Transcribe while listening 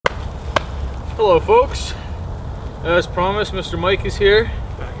Hello folks, as promised, Mr. Mike is here.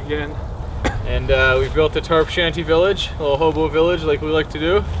 Back again. And we've built the Tarp shanty village, a little hobo village like we like to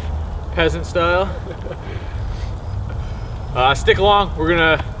do, peasant style. Stick along, we're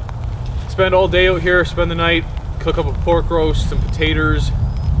gonna spend all day out here, spend the night, cook up a pork roast, some potatoes,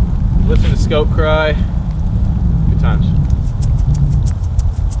 listen to scout cry, good times.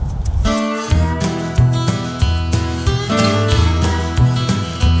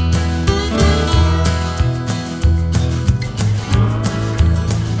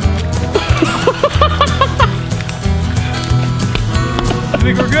 I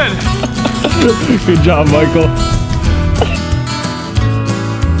think we're good. Good job, Michael.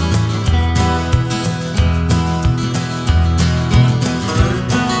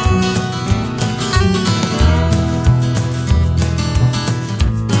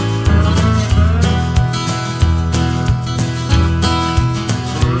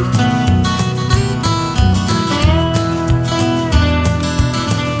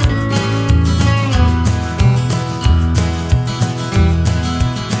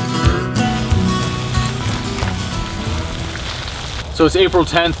 So it's April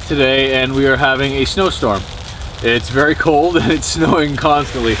 10th today and we are having a snowstorm. It's very cold and it's snowing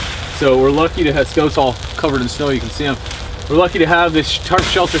constantly. So we're lucky to have scouts all covered in snow, you can see them. We're lucky to have this tarp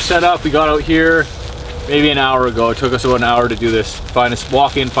shelter set up. We got out here maybe an hour ago. It took us about an hour to do this.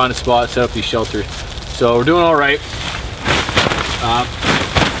 Walk in, find a spot, set up these shelters. So we're doing all right.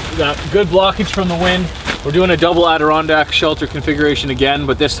 We got good blockage from the wind. We're doing a double adirondack shelter configuration again,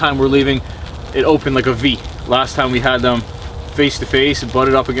 but this time we're leaving it open like a V. Last time we had them face to face and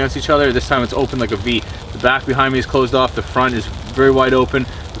butted up against each other. This time it's open like a V. The back behind me is closed off, the front is very wide open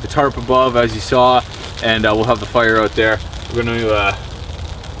with the tarp above as you saw, and we'll have the fire out there. We're going to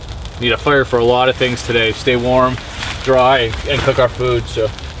need a fire for a lot of things today. Stay warm, dry, and cook our food. So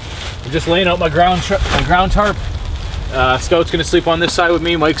I'm just laying out my ground tarp. Scout's going to sleep on this side with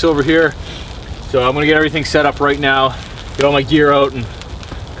me, Mike's over here. So I'm going to get everything set up right now, get all my gear out and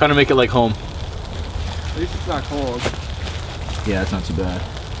kind of make it like home. At least it's not cold. Yeah, it's not too bad.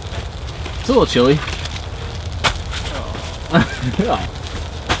 It's a little chilly. Oh.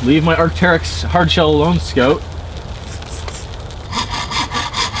 Yeah. Leave my Arc'teryx hard shell alone, Scout.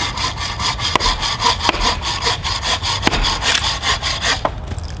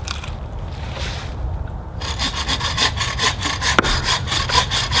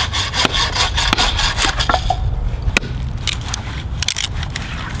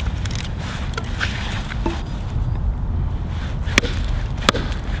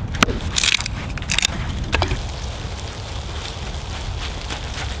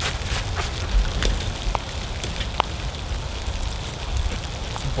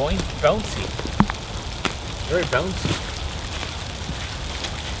 Bouncy. Very bouncy.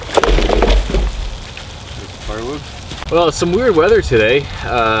 Firewood. Well, it's some weird weather today.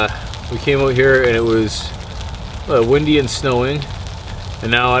 We came out here and it was windy and snowing,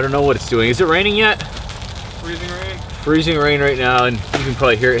 and now I don't know what it's doing. Is it raining yet? Freezing rain. Freezing rain right now, and you can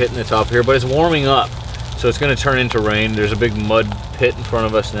probably hear it hitting the top here, but it's warming up, so it's going to turn into rain. There's a big mud pit in front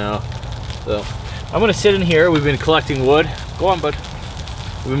of us now, so I'm going to sit in here. We've been collecting wood. Go on, bud.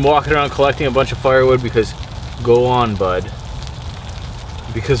 We've been walking around collecting a bunch of firewood because, go on, bud.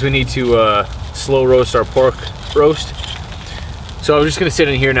 Because we need to slow roast our pork roast. So I'm just gonna sit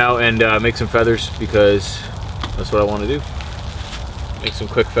in here now and make some feathers because that's what I want to do. Make some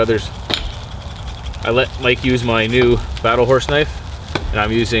quick feathers. I let Mike use my new battle horse knife, and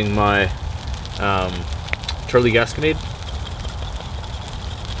I'm using my Charlie Gasconade.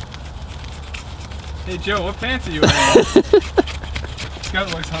 Hey Joe, what pants are you wearing? Scout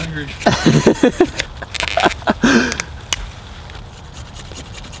looks hungry.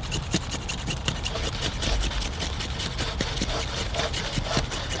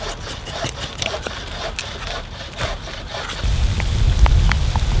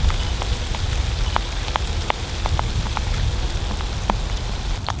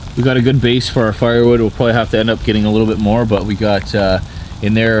 We got a good base for our firewood. We'll probably have to end up getting a little bit more, but we got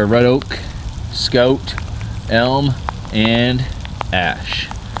in there red oak, scout, elm, and ash.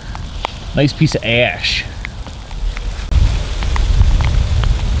 Nice piece of ash.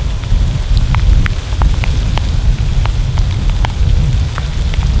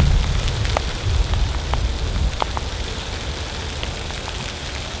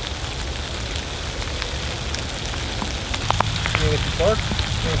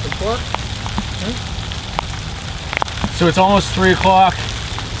 So it's almost 3 o'clock.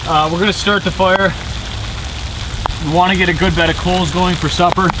 We're gonna start the fire. We want to get a good bed of coals going for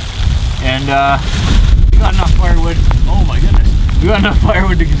supper, and we got enough firewood. Oh my goodness! We got enough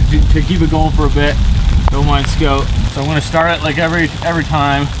firewood to keep it going for a bit. Don't mind Scout. So I'm gonna start it like every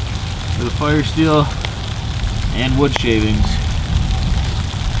time with a fire steel and wood shavings.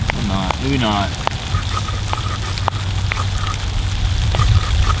 Or not, maybe not.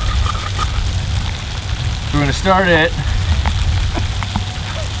 We're gonna start it.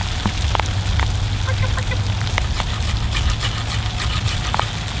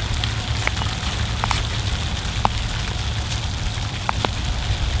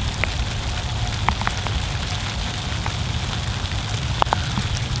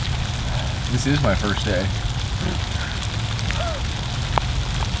 This is my first day.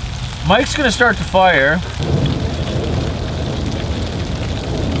 Mike's gonna start the fire.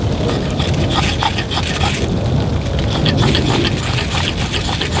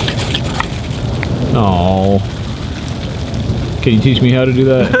 Oh. Can you teach me how to do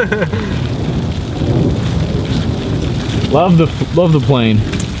that? Love the plane.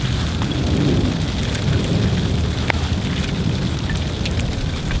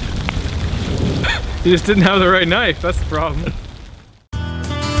 You just didn't have the right knife, that's the problem.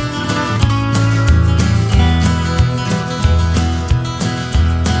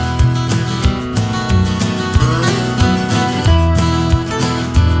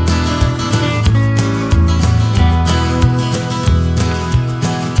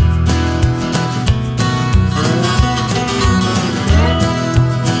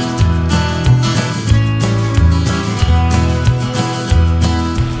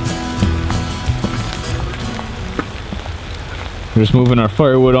 We're just moving our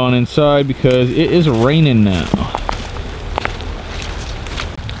firewood on inside because it is raining now.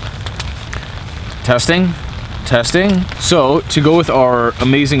 Testing, testing. So to go with our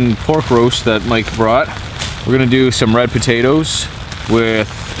amazing pork roast that Mike brought, we're gonna do some red potatoes with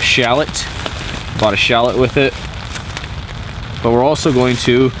shallot. Bought a shallot with it. But we're also going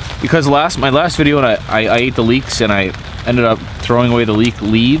to, because my last video I ate the leeks and I ended up throwing away the leek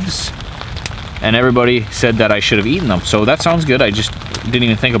leaves. And everybody said that I should have eaten them. So that sounds good. I just didn't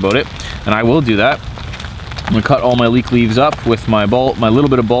even think about it. And I will do that. I'm gonna cut all my leek leaves up with my little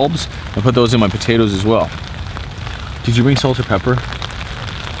bit of bulbs and put those in my potatoes as well. Did you bring salt or pepper?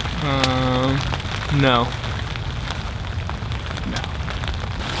 No. No.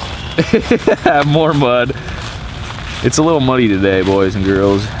 More mud. It's a little muddy today, boys and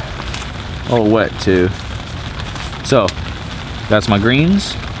girls. A little wet too. So, that's my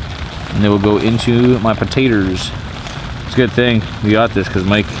greens. And they will go into my potatoes. It's a good thing we got this because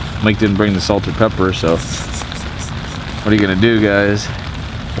Mike didn't bring the salt or pepper, so what are you gonna do, guys?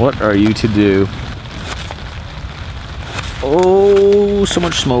 What are you to do? Oh, so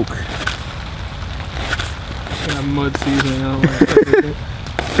much smoke. Just got mud seasoning on it.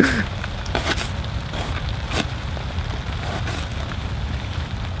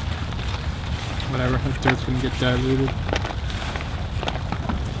 Whatever, that dirt's gonna get diluted.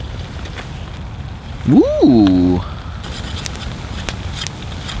 Ooh.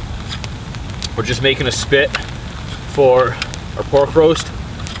 We're just making a spit for our pork roast.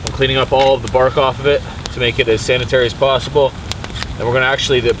 I'm cleaning up all of the bark off of it to make it as sanitary as possible. And we're gonna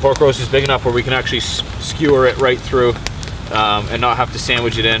the pork roast is big enough where we can actually skewer it right through and not have to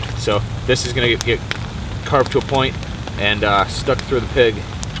sandwich it in. So this is gonna get carved to a point and stuck through the pig.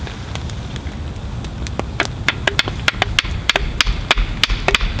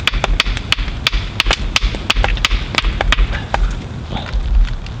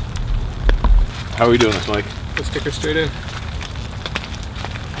 How are we doing this, Mike? Let's stick her straight in.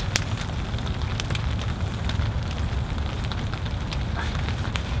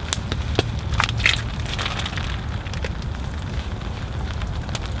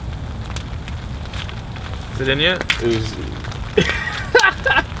 Is it in yet? It was...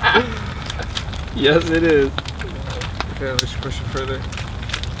 Yes, it is. Okay, let's push it further.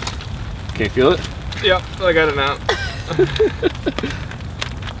 Can you feel it? Yep, I got it now.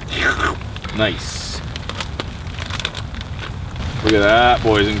 Nice. Look at that,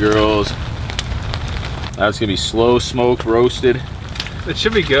 boys and girls. That's gonna be slow smoked, roasted. It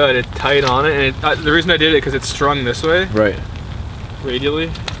should be good. It's tight on it, and the reason I did it because it's strung this way. Right. Radially.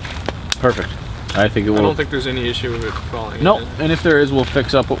 Perfect. I think it will. I don't think there's any issue with it falling. Nope. And if there is, we'll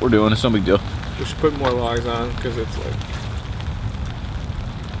fix up what we're doing. It's no big deal. We should put more logs on because it's like.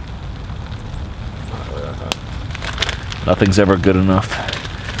 Not really that hot. Nothing's ever good enough.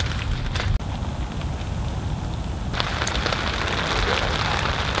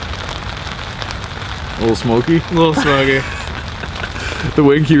 A little smoky? A little smoky. The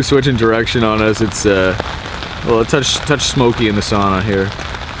wind keeps switching direction on us. It's well, a touch smoky in the sauna here.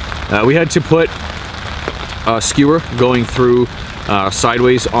 We had to put a skewer going through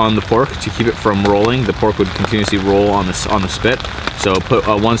sideways on the pork to keep it from rolling. The pork would continuously roll on the spit. So put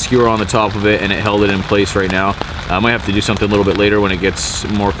one skewer on the top of it, and it held it in place right now. I might have to do something a little bit later when it gets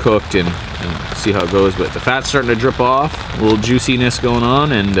more cooked and see how it goes. But the fat's starting to drip off, a little juiciness going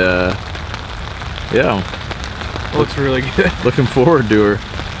on, and yeah. Looks really good. Looking forward to her.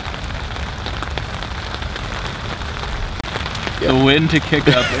 The wind to kick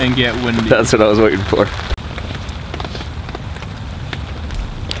up and get windy. That's what I was waiting for.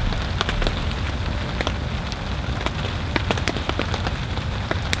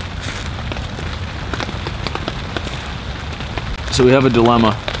 So we have a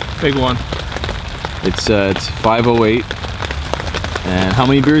dilemma. Big one. It's 5:08. And how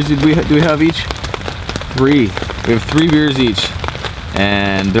many beers do we have each? 3. We have 3 beers each.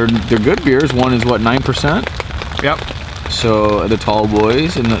 And they're good beers. One is what, 9%? Yep. So the tall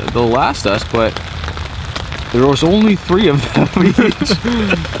boys, and they'll last us, but there was only 3 of them each.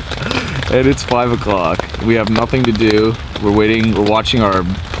 And it's 5 o'clock. We have nothing to do. We're waiting, we're watching our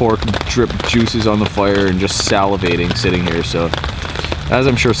pork drip juices on the fire and just salivating sitting here. So, as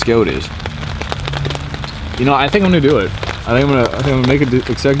I'm sure Scout is. You know, I think I'm gonna do it. I think I'm gonna make an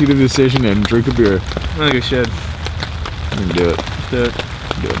executive decision and drink a beer. I think you should. I'm gonna do it. Do it.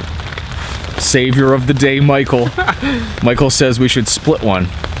 Do it. Savior of the day, Michael. Michael says we should split one.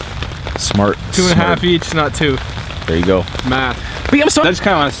 Smart. 2.5 each, not 2. There you go. Math. But yeah, I'm sorry. I just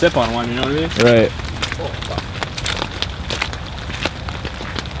kind of want to sip on one, you know what I mean? Right.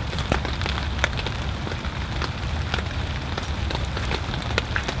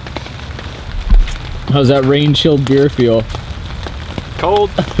 How's that rain-chilled beer feel? Cold.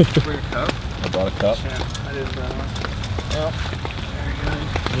 Bring a cup. I brought a cup. Yeah, I didn't bring one. Well,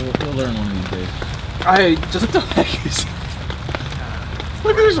 we'll learn one of these days. I just what the heck is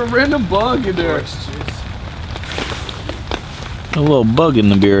Look, there's a random bug in there. Jeez. A little bug in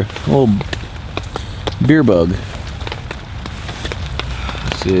the beer. A little beer bug.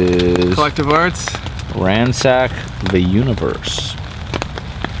 This is Collective Arts. Ransack the Universe.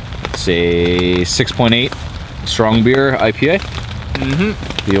 It's a 6.8 strong beer IPA.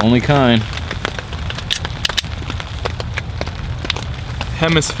 Mm-hmm. The only kind.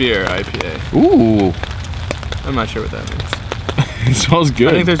 Hemisphere IPA. Ooh. I'm not sure what that means. It smells good.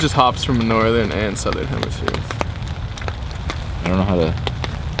 I think there's just hops from northern and southern hemispheres. I don't know how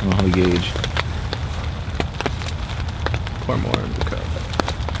to gauge. Pour more in the cup.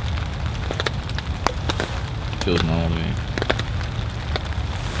 Feels normal to me.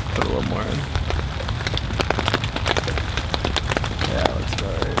 Put a little more in. Yeah, let's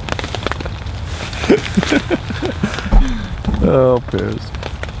start. Oh, piss.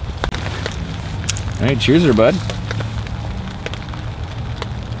 Alright, cheers there, bud.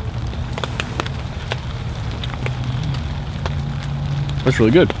 That's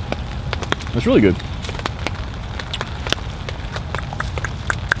really good. That's really good.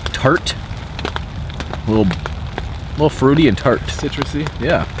 Tart. A little fruity and tart. Citrusy.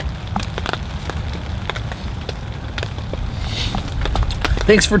 Yeah.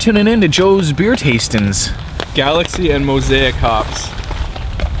 Thanks for tuning in to Joe's Beer Tastings. Galaxy and Mosaic hops.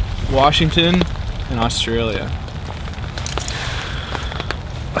 Washington and Australia.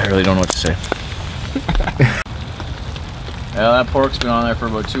 I really don't know what to say. Well, that pork's been on there for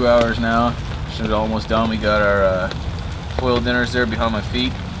about 2 hours now. She's almost done. We got our foil dinners there behind my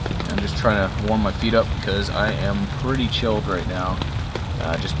feet. I'm just trying to warm my feet up because I am pretty chilled right now.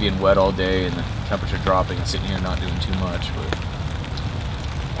 Just being wet all day and the temperature dropping and sitting here not doing too much. But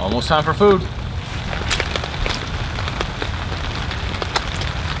almost time for food.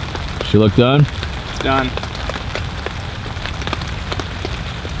 She look done? It's done.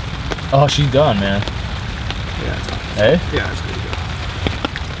 Oh, she's done, man. Yeah, it's done. Hey? Yeah, it's pretty good.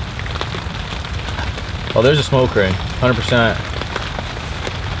 Oh, there's a smoke ring. 100%.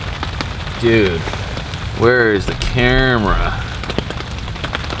 Dude, where is the camera?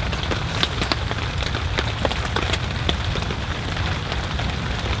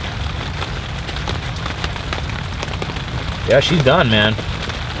 Yeah, she's done, man.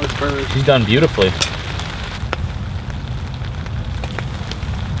 Let's burn. She's done beautifully.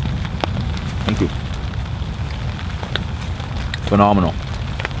 Thank you. Phenomenal.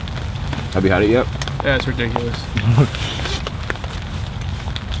 Have you had it yet? Yeah, it's ridiculous.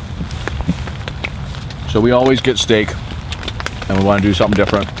 So we always get steak, and we want to do something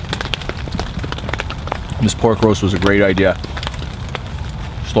different. This pork roast was a great idea.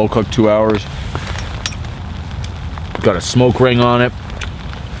 Slow cooked 2 hours. Got a smoke ring on it.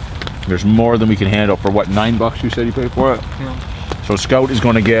 There's more than we can handle for what, $9 you said you paid for it? Yeah. So Scout is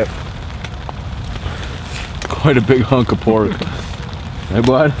going to get quite a big hunk of pork. Hey,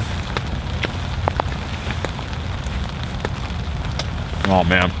 bud. Oh,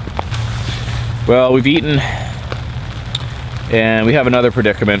 man. Well, we've eaten, and we have another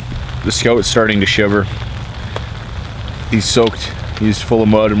predicament. The Scout's starting to shiver. He's soaked. He's full of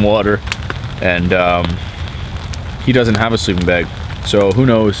mud and water, and he doesn't have a sleeping bag. So who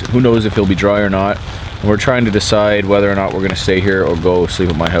knows? Who knows if he'll be dry or not? And we're trying to decide whether or not we're going to stay here or go sleep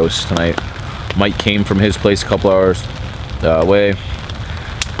at my house tonight. Mike came from his place a couple hours away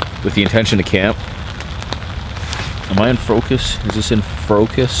with the intention to camp. Am I in focus? Is this in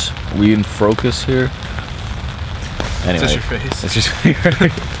focus? Are we in focus here? Anyway, it's just your face. It's just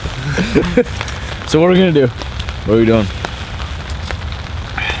So what are we gonna do? What are we doing?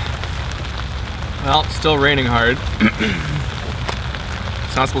 Well, it's still raining hard.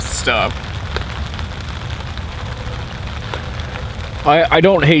 It's not supposed to stop. I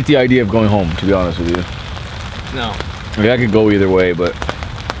don't hate the idea of going home, to be honest with you. No. I mean, I could go either way, but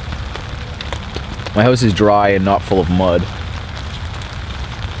my house is dry and not full of mud.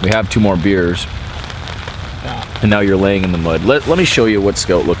 We have 2 more beers. Yeah. And now you're laying in the mud. Let me show you what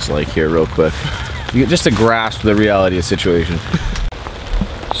Scout looks like here real quick. Just to grasp the reality of the situation.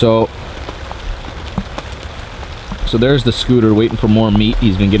 So there's the scooter waiting for more meat.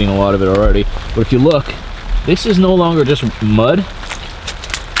 He's been getting a lot of it already. But if you look, this is no longer just mud.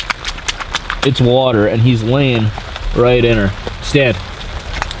 It's water, and he's laying right in her. Stand.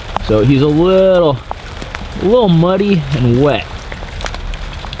 So he's a little muddy and wet.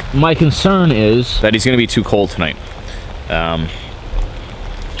 My concern is that he's going to be too cold tonight.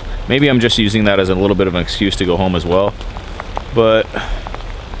 Maybe I'm just using that as a little bit of an excuse to go home as well. But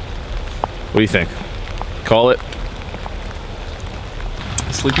what do you think? Call it?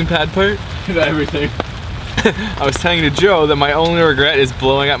 The sleeping pad part? Everything. I was telling to Joe that my only regret is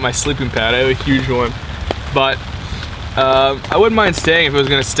blowing up my sleeping pad. I have a huge one. But I wouldn't mind staying if it was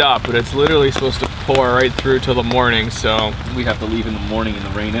going to stop, but it's literally supposed to pour right through till the morning, so we have to leave in the morning in the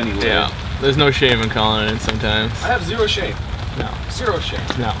rain anyway. yeah, there's no shame in calling it in sometimes. I have 0 shame. No. 0 shame.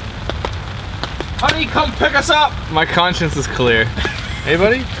 No. Honey, come pick us up! My conscience is clear. Hey,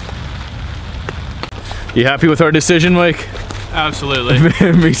 buddy? You happy with our decision, Mike? Absolutely.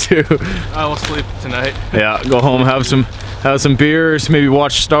 Me too. I will sleep tonight. Yeah, go home, have some beers, maybe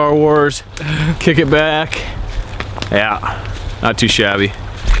watch Star Wars, kick it back. Yeah, not too shabby.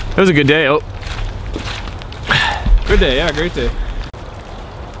 It was a good day. Oh, good day. Yeah, great day.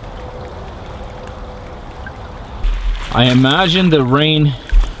 I imagine the rain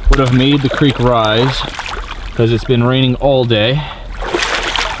would have made the creek rise because it's been raining all day.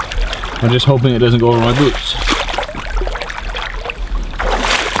 I'm just hoping it doesn't go over my boots.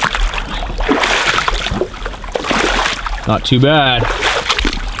 Not too bad.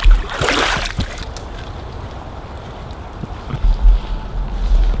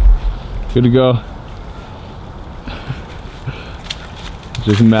 Good to go.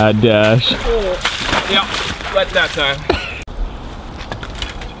 Just mad dash. Oh, yeah, let that time.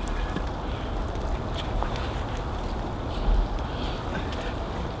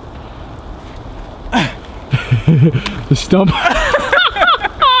 The stump.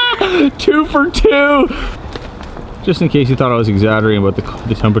 2 for 2. Just in case you thought I was exaggerating about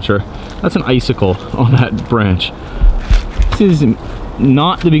the temperature, that's an icicle on that branch. This is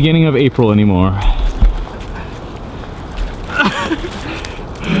not the beginning of April anymore.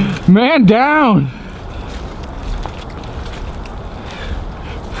 Man down!